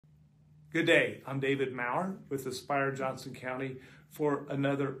Good day, I'm David Maurer with Aspire Johnson County for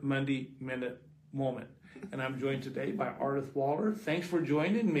another Monday Minute Moment. And I'm joined today by Ardath Waller. Thanks for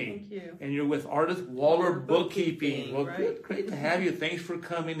joining me. Thank you. And you're with Ardath Waller Bookkeeping. Well, right? good, great to have you. Thanks for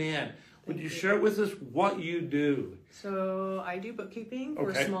coming in. Would you share with us what you do? So I do bookkeeping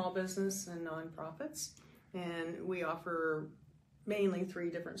for small business and nonprofits. And we offer mainly 3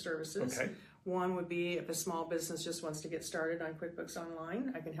 different services. Okay. One would be if a small business just wants to get started on QuickBooks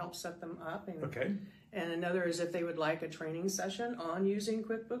Online, I can help set them up. And another is if they would like a training session on using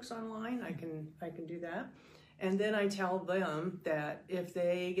QuickBooks Online, I can do that. And then I tell them that if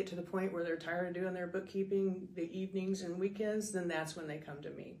they get to the point where they're tired of doing their bookkeeping the evenings and weekends, then that's when they come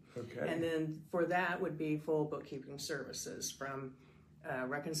to me. Okay. And then for that would be full bookkeeping services, from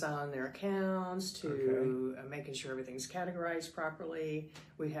reconciling their accounts to making sure everything's categorized properly.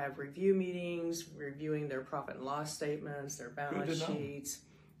 We have review meetings, reviewing their profit and loss statements, their balance sheets.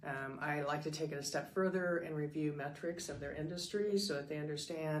 I like to take it a step further and review metrics of their industry so that they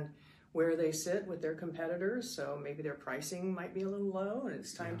understand where they sit with their competitors. So maybe their pricing might be a little low and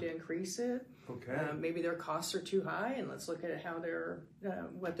it's time to increase it. Okay. Maybe their costs are too high, and let's look at how they're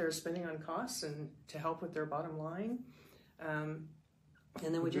what they're spending on costs and to help with their bottom line.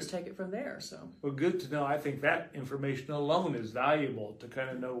 And then we just take it from there. So well, good to know. I think that information alone is valuable to kind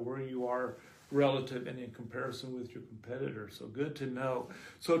of know where you are relative and in comparison with your competitors. So good to know.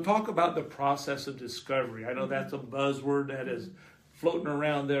 So talk about the process of discovery. I know that's a buzzword that is floating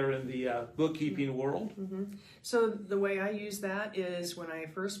around there in the bookkeeping world. So the way I use that is when I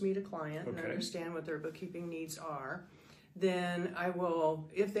first meet a client and understand what their bookkeeping needs are, then I will,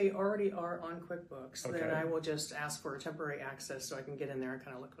 if they already are on QuickBooks, then I will just ask for a temporary access so I can get in there and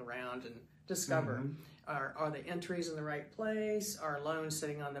kind of look around and discover, are the entries in the right place? Are loans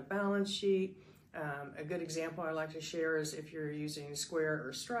sitting on the balance sheet? A good example I like to share is if you're using Square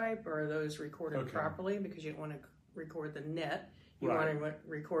or Stripe, are those recorded properly? Because you don't want to record the net. You want to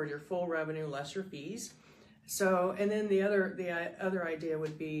record your full revenue less your fees. So, and then the other idea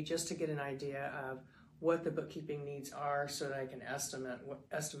would be just to get an idea of what the bookkeeping needs are so that I can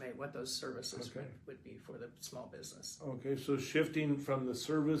estimate what those services would be for the small business. Okay, so shifting from the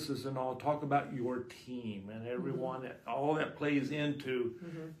services and all, talk about your team and everyone, all that plays into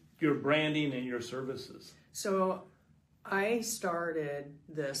your branding and your services. So I started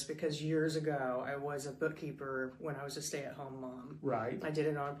this because years ago I was a bookkeeper when I was a stay-at-home mom. Right. I did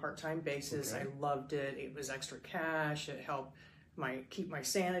it on a part-time basis. I loved it. It was extra cash. It helped keep my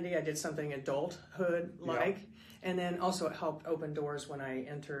sanity. I did something adulthood like, and then also it helped open doors when I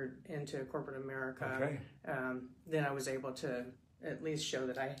entered into corporate America. Then I was able to at least show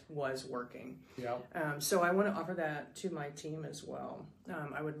that I was working. So I want to offer that to my team as well.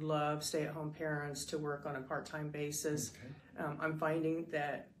 I would love stay-at-home parents to work on a part-time basis. I'm finding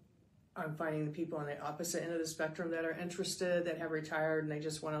the people on the opposite end of the spectrum that are interested, that have retired and they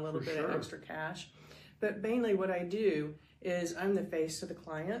just want a little bit of extra cash. But mainly what I do is I'm the face to the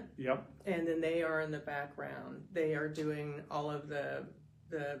client, and then they are in the background. They are doing all of the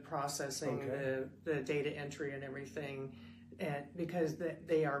processing, the data entry and everything, and because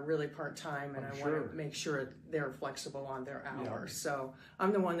they are really part-time, and I want to make sure they're flexible on their hours. So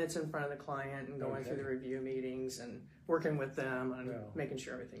I'm the one that's in front of the client and going through the review meetings and working with them and making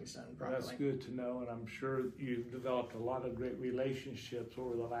sure everything's done properly. That's good to know, and I'm sure you've developed a lot of great relationships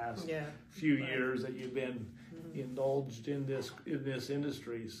over the last few years that you've been indulged in this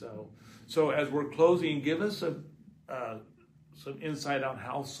industry. So as we're closing, give us some insight on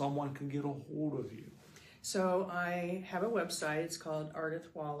how someone can get a hold of you. So I have a website. It's called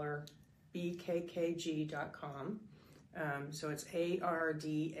Ardath Waller BKKG.com. So it's ARDATH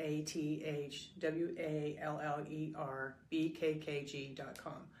WALLER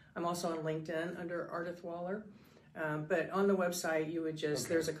BKKG.com. I'm also on LinkedIn under Ardath Waller. But on the website, you would just,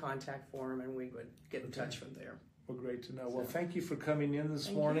 there's a contact form and we would get in touch from there. Well, great to know. Well, thank you for coming in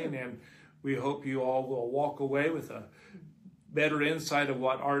this morning, and we hope you all will walk away with a better insight of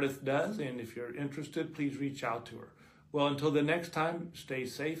what Ardath does. And if you're interested, please reach out to her. Well, until the next time, stay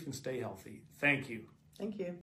safe and stay healthy. Thank you. Thank you.